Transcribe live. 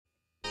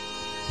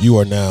You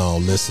are now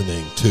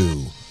listening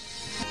to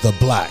the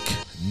Black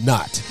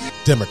Not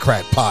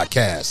Democrat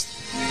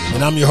podcast.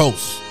 And I'm your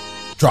host,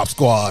 Drop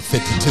Squad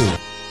 52.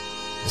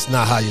 It's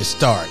not how you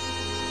start,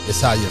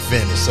 it's how you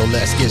finish. So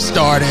let's get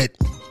started.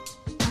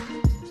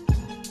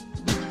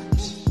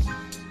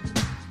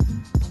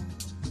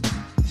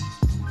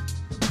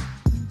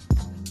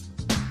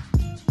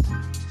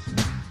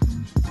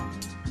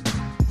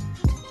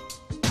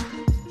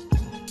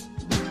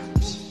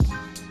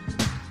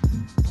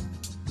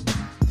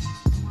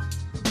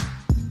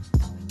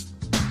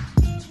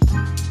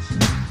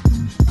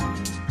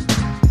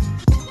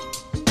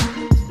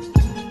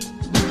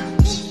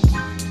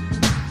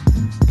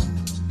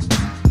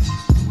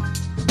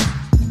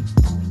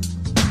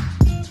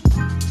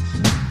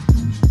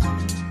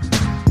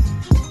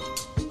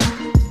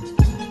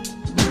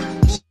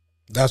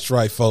 That's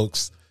right,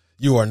 folks.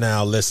 You are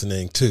now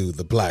listening to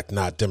the Black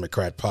Not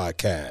Democrat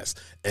podcast.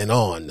 And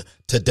on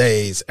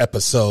today's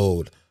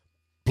episode,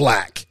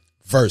 Black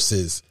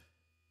versus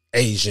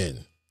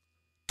Asian,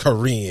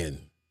 Korean.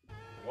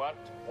 What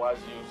was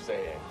you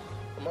saying?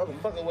 The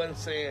motherfucker wasn't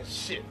saying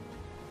shit.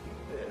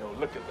 Yeah,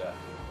 look at that.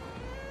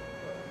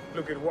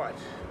 Look at what?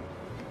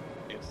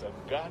 It's a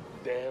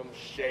goddamn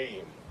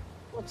shame.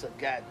 What's a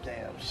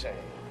goddamn shame?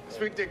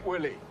 Sweet Dick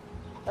Willie.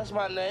 That's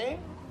my name?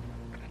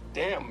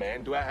 Damn,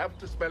 man, do I have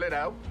to spell it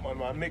out?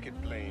 I make it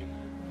plain.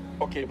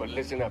 Okay, but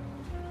listen up.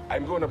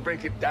 I'm going to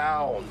break it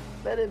down.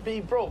 Let it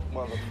be broke,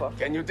 motherfucker.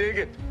 Can you dig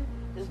it?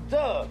 It's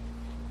Doug.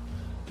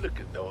 Look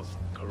at those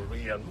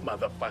Korean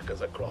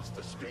motherfuckers across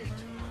the street.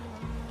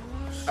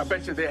 I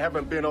bet you they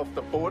haven't been off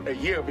the boat a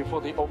year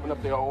before they open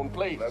up their own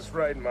place. That's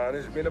right, man.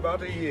 It's been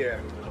about a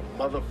year.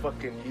 A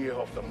motherfucking year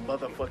off the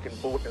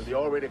motherfucking boat, and they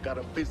already got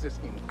a business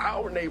in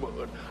our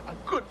neighborhood. A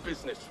good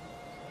business.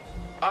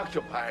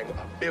 Occupying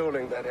a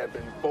building that had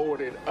been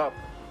boarded up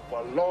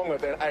for longer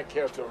than I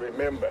care to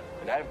remember.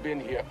 And I've been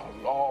here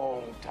a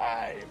long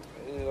time.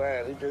 He's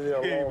lying. He's been here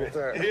a long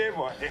time. Yeah,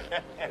 boy.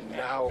 And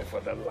now, for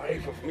the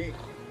life of me,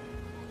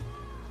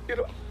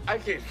 I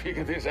can't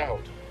figure this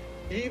out.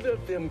 Either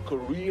them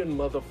Korean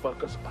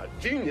motherfuckers are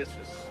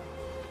geniuses,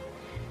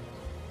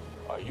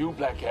 or you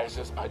black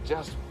asses are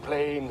just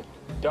plain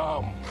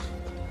dumb.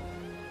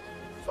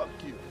 Fuck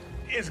you.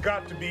 It's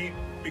got to be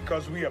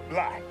because we are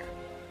black.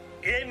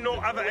 Ain't no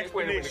other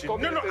explanation.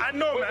 Wait. No, I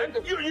know, man.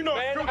 You know,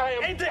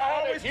 man, ain't they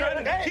always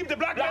trying to keep the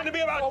black man to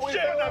be about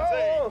shit? I'm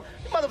saying. Oh,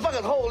 you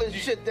motherfuckers hold this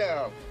shit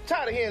down.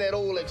 Tired of hearing that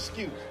old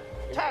excuse.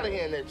 Tired of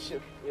hearing that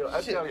shit.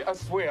 I tell you, I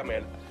swear,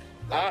 man,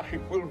 I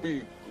will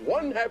be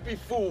one happy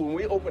fool when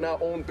we open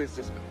our own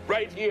business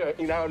right here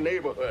in our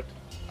neighborhood.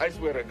 I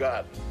swear to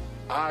God,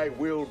 I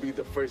will be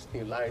the first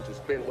in line to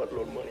spend what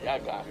little money I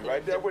got.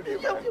 Right there with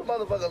you, man. You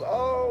motherfuckers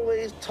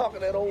always talking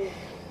that old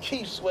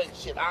Keith Sweat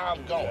shit.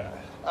 I'm gonna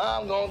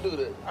do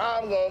this.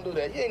 I'm gonna do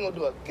that. You ain't gonna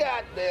do a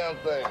goddamn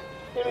thing.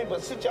 Hear me?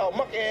 But sit y'all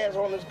monkey ass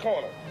on this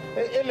corner.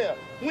 Hey, Emil,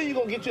 when you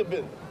gonna get your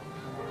business?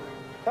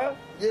 Huh?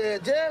 Yeah,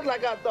 just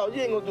like I thought.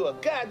 You ain't gonna do a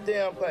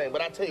goddamn thing.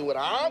 But I tell you what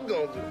I'm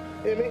gonna do.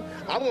 Hear me?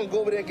 I'm gonna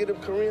go over there and get them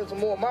Koreans some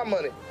more of my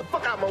money. The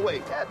fuck out my way.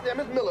 Goddamn,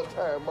 it's Miller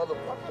time,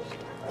 motherfuckers.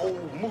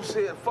 Old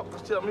moosehead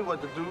fuckers tell me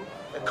what to do.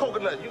 And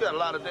Coconut, you got a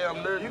lot of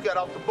damn nerve. You got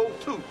off the boat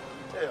too.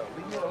 Hell,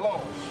 leave me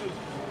alone. Shoot.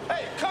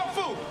 Hey, Kung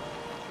Fu!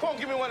 Come on,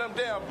 give me one of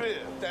them damn beers,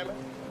 damn it.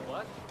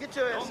 What? Get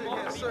your ass in here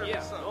and serve me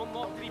something. No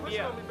more free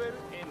beer. Me, baby.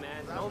 Hey,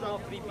 man. No more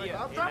free beer.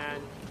 I'll Hey, drop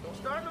man. you. Don't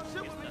start no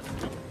shit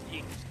with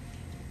me.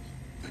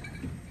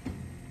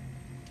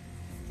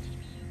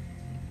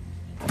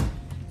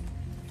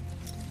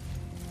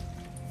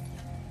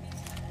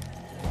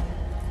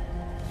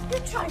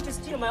 You're trying to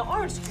steal my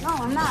orange juice. No,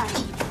 I'm not.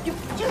 You're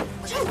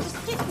trying to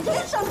steal.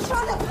 Bitch, I'm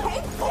trying to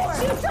pay for it.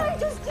 You're trying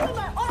to steal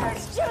my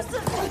orange juice.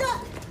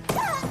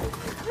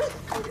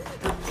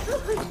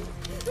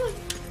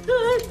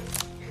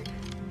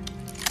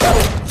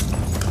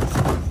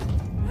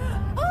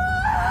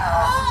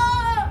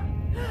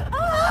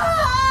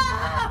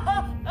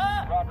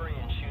 Robbery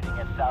and shooting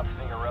at South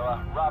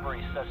Figueroa.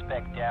 Robbery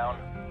suspect down.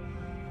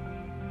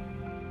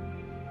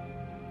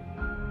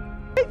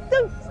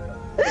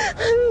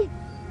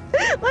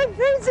 My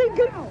friends are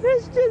good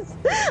Christians.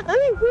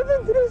 We've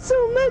been through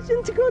so much,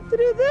 and to go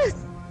through this,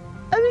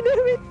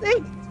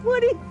 everything,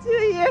 22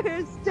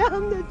 years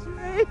down the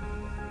drain.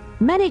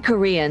 Many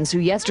Koreans who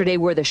yesterday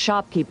were the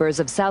shopkeepers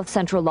of South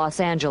Central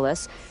Los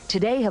Angeles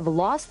today have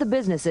lost the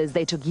businesses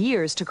they took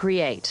years to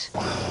create.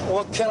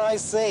 What can I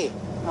say?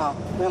 I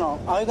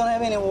don't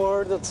have any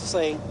word to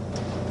say.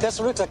 This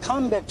looks a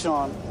comeback,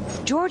 John.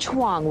 George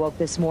Huang woke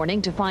this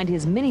morning to find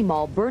his mini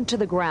mall burnt to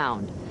the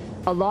ground.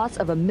 A loss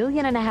of $1.5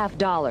 million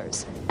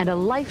and a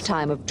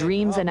lifetime of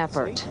dreams and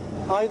effort.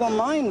 I don't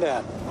mind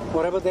that.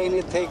 Whatever they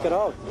need, take it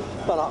out.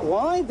 But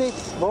why they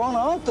burn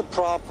out the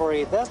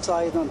property? That's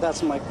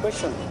my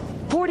question.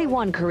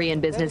 41 Korean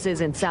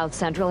businesses in South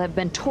Central have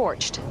been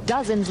torched,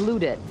 dozens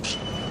looted.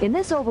 In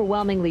this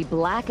overwhelmingly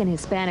black and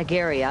Hispanic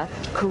area,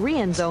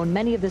 Koreans own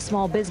many of the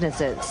small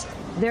businesses.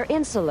 They're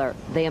insular,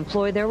 they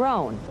employ their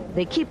own,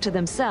 they keep to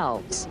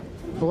themselves.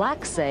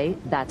 Blacks say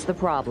that's the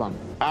problem.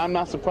 I'm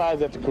not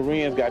surprised that the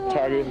Koreans got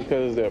targeted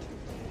because their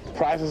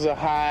prices are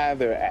high,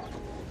 their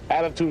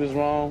attitude is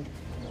wrong,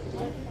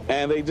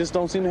 and they just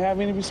don't seem to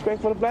have any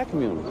respect for the black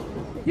community.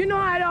 You know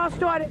how it all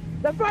started?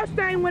 The first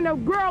thing when a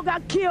girl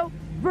got killed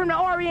from the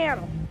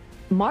Oriental.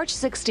 March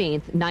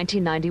 16th,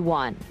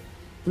 1991.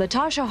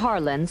 Latasha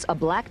Harlins, a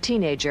black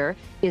teenager,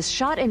 is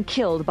shot and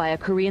killed by a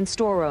Korean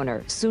store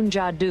owner,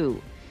 Soon-ja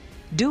Do.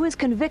 Do is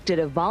convicted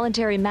of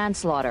voluntary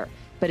manslaughter,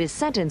 but is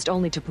sentenced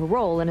only to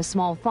parole and a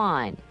small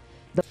fine.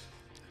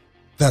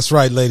 That's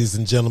right, ladies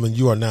and gentlemen.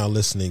 You are now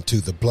listening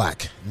to the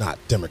Black Not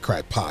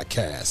Democrat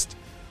podcast.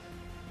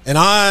 And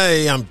I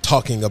am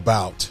talking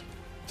about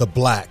the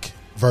black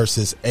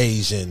versus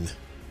Asian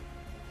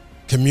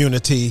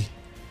community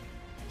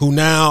who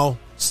now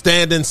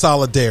stand in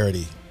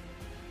solidarity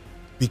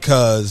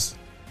because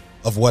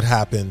of what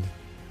happened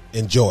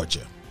in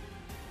Georgia.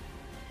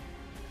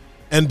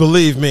 And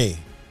believe me,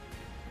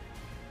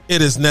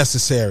 it is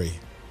necessary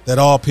that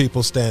all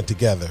people stand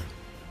together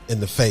in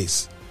the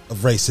face of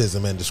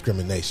racism and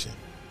discrimination.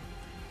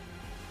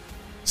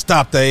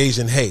 Stop the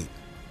Asian hate.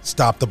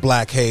 Stop the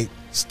black hate.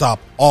 Stop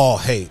all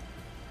hate.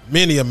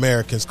 Many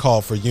Americans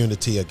call for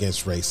unity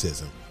against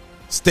racism.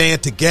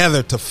 Stand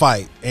together to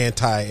fight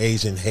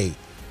anti-Asian hate.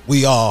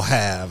 We all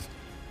have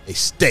a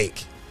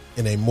stake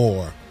in a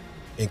more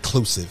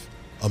inclusive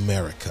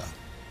America.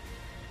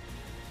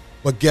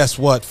 But guess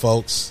what,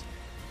 folks?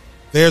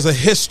 There's a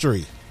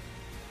history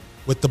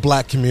with the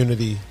black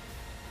community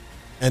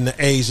and the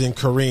Asian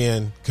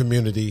Korean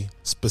community,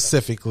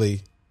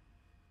 specifically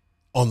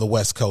on the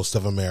West Coast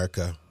of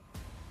America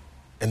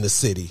and the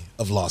city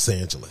of Los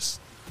Angeles.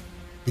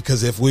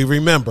 Because if we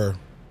remember,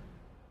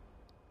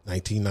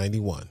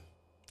 1991,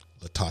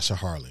 Latasha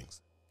Harlins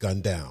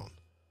gunned down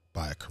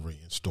by a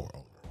Korean store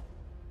owner.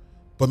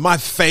 But my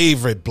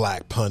favorite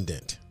black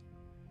pundit,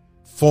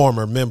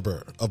 former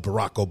member of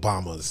Barack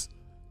Obama's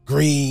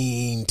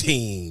Green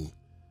Team,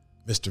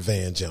 Mr.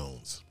 Van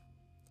Jones.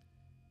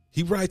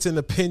 He writes an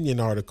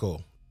opinion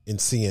article in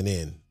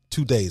CNN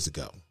 2 days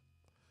ago.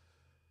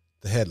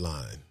 The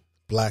headline,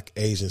 Black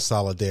Asian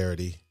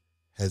Solidarity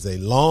has a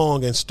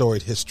long and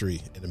storied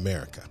history in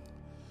America.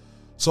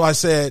 So I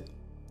said,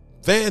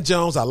 Van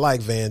Jones, I like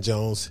Van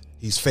Jones.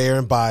 He's fair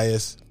and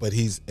biased, but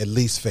he's at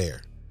least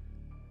fair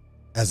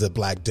as a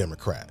black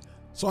Democrat.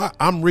 So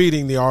I'm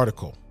reading the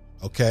article,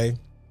 okay?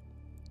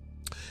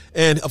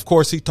 And of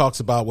course, he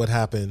talks about what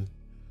happened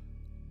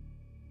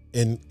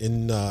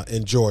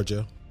in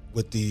Georgia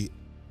with the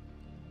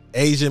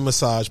Asian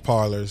massage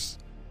parlors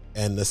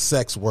and the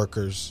sex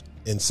workers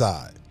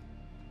inside.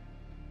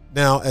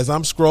 Now, as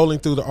I'm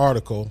scrolling through the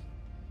article,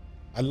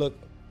 I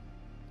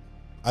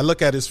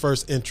look at his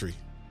first entry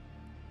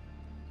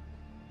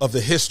of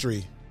the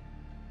history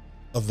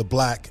of the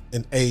black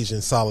and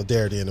Asian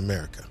solidarity in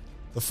America.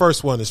 The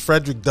first one is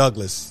Frederick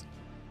Douglass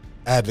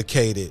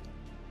advocated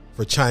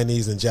for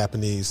Chinese and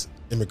Japanese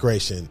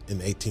immigration in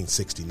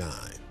 1869.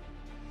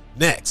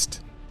 Next,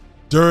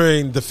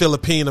 during the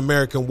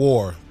Philippine-American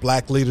War,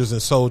 black leaders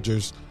and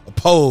soldiers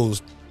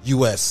opposed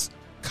U.S.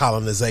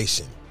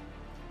 colonization.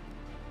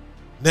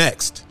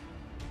 Next,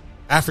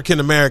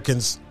 African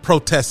Americans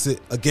protested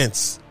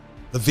against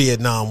the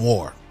Vietnam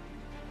War.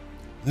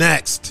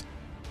 Next,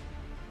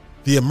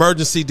 the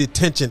Emergency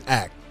Detention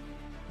Act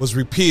was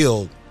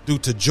repealed due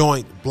to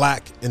joint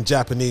black and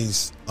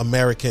Japanese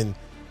American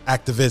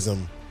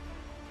activism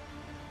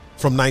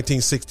from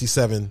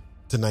 1967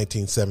 to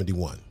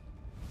 1971.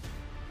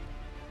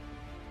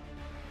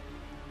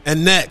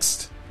 And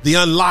next, the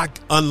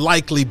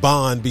unlikely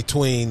bond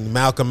between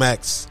Malcolm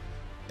X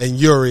and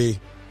Yuri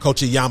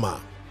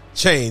Kochiyama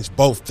changed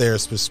both their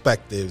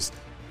perspectives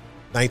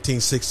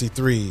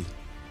 1963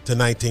 to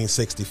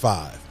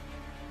 1965.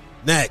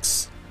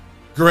 Next,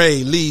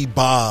 Gray Lee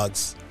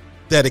Boggs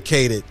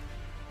dedicated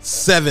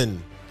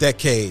 7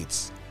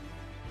 decades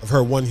of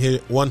her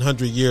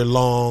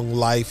 100-year-long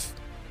life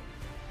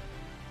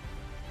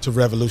to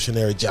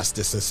revolutionary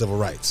justice and civil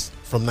rights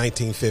from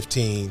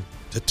 1915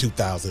 to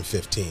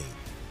 2015.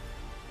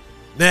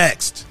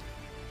 Next,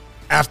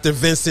 after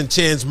Vincent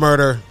Chin's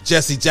murder,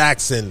 Jesse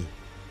Jackson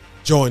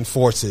joined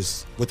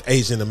forces with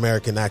Asian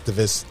American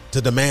activists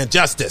to demand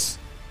justice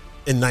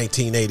in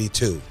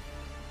 1982.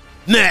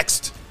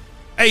 Next,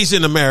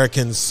 Asian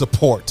Americans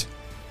support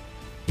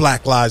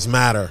Black Lives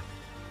Matter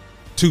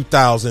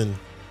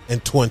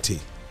 2020.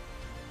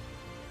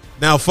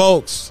 Now,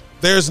 folks,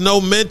 there's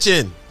no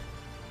mention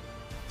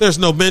of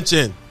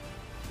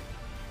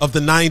the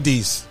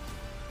 90s.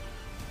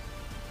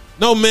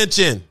 No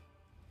mention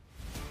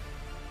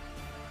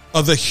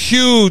of the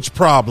huge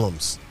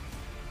problems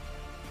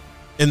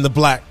in the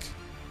black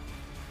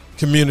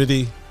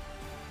community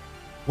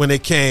when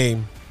it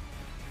came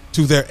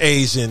to their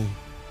Asian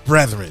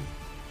brethren.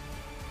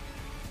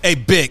 A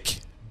big,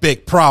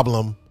 big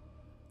problem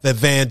that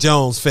Van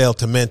Jones failed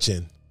to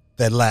mention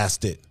that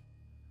lasted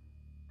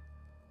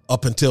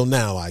up until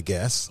now, I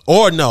guess.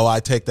 Or no, I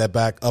take that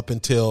back, up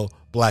until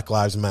Black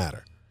Lives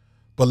Matter.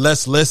 But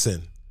let's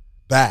listen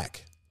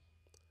back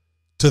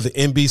to the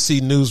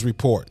NBC News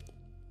report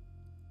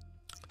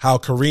how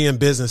Korean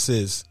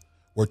businesses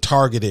were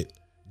targeted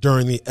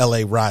during the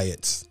LA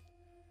riots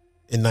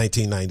in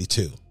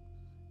 1992.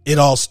 It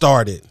all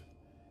started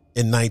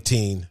in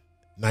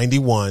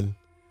 1991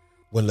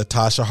 when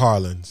Latasha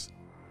Harlins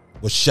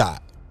was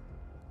shot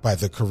by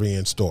the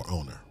Korean store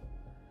owner.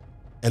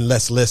 And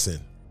let's listen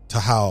to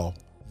how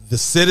the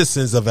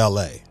citizens of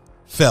LA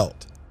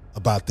felt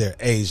about their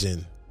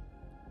Asian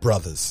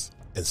brothers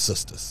and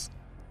sisters.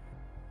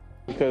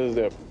 Because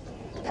their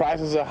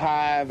prices are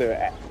high,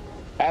 their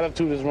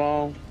attitude is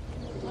wrong,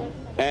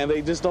 and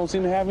they just don't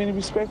seem to have any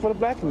respect for the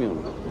black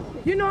community.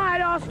 You know how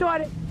it all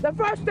started? The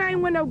first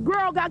thing when a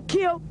girl got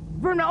killed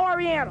from the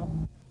Oriental.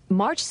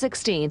 March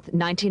 16th,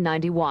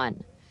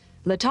 1991.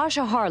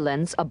 Latasha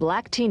Harlins, a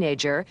black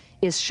teenager,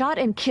 is shot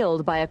and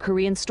killed by a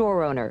Korean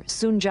store owner,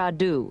 Soon-Ja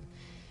Do.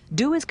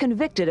 Do is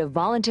convicted of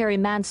voluntary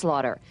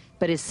manslaughter,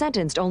 but is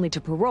sentenced only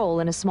to parole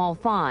and a small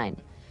fine.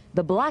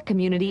 The black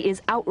community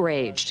is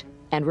outraged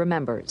and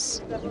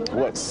remembers.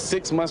 What,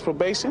 6 months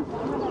probation?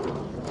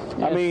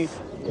 Yes. I mean,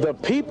 the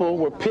people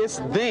were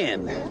pissed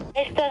then.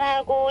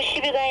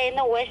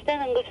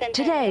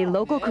 Today,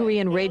 local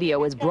Korean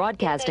radio is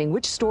broadcasting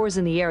which stores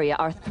in the area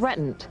are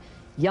threatened.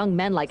 Young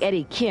men like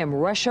Eddie Kim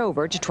rush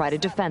over to try to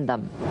defend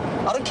them.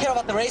 I don't care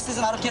about the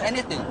racism, I don't care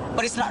anything,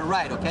 but it's not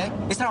right, okay?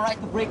 It's not right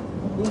to break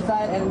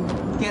inside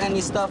and get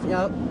any stuff, you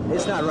know?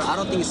 It's not right. I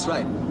don't think it's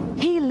right.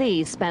 Hee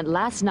Lee spent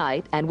last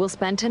night and will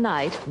spend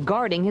tonight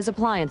guarding his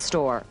appliance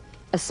store.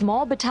 A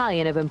small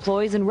battalion of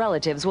employees and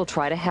relatives will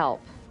try to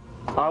help.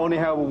 I only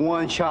have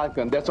one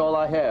shotgun. That's all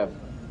I have.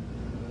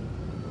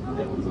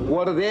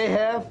 What do they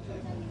have?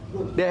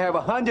 They have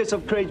hundreds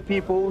of crazy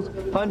people,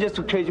 hundreds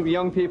of crazy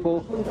young people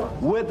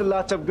with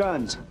lots of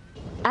guns.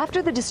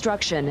 After the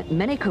destruction,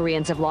 many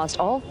Koreans have lost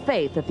all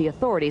faith that the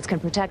authorities can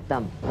protect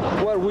them.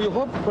 Well, we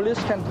hope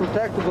police can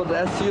protect, but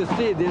as you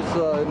see, this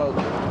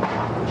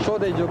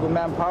shortage of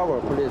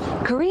manpower, police.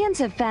 Koreans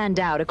have fanned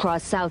out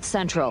across South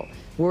Central,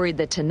 worried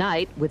that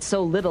tonight, with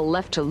so little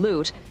left to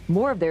loot,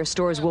 more of their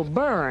stores will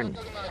burn.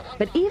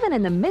 But even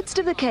in the midst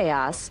of the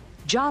chaos,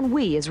 John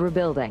Wee is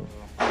rebuilding.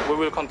 We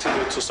will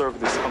continue to serve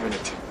this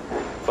community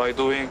by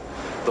doing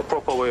the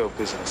proper way of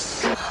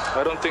business.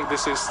 I don't think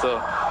this is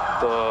the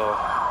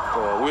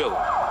will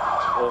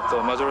of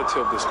the majority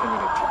of this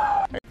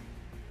community.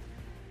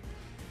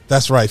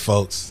 That's right,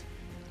 folks.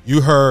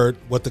 You heard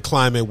what the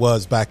climate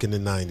was back in the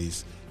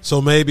 90s.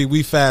 So maybe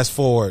we fast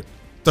forward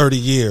 30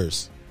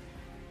 years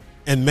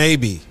and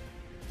maybe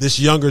this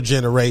younger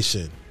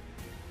generation,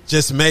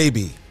 just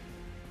maybe,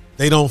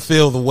 they don't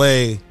feel the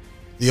way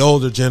the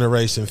older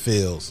generation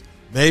feels.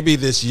 Maybe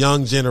this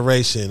young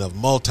generation of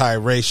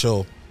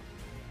multiracial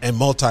and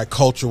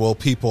multicultural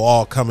people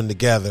all coming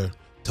together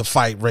to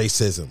fight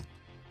racism.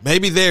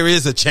 Maybe there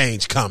is a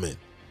change coming.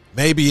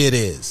 Maybe it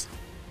is.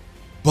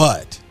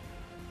 But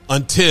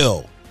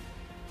until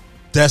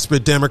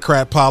desperate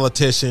Democrat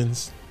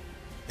politicians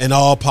and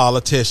all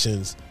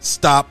politicians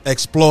stop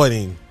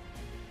exploiting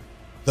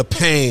the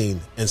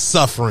pain and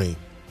suffering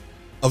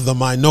of the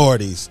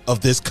minorities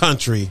of this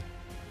country,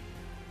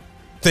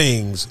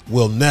 things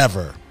will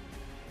never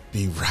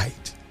be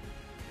right.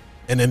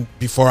 And then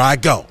before I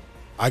go,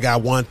 I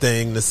got one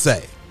thing to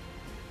say.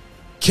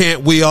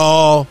 Can't we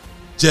all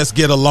just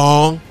get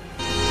along?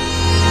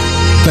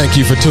 Thank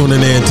you for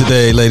tuning in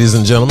today, ladies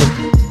and gentlemen.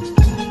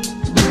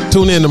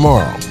 Tune in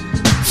tomorrow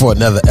for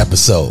another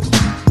episode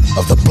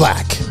of the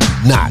Black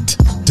Not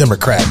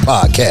Democrat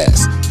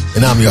Podcast.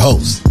 And I'm your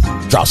host,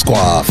 Drop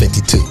Squad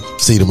 52.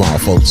 See you tomorrow,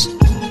 folks.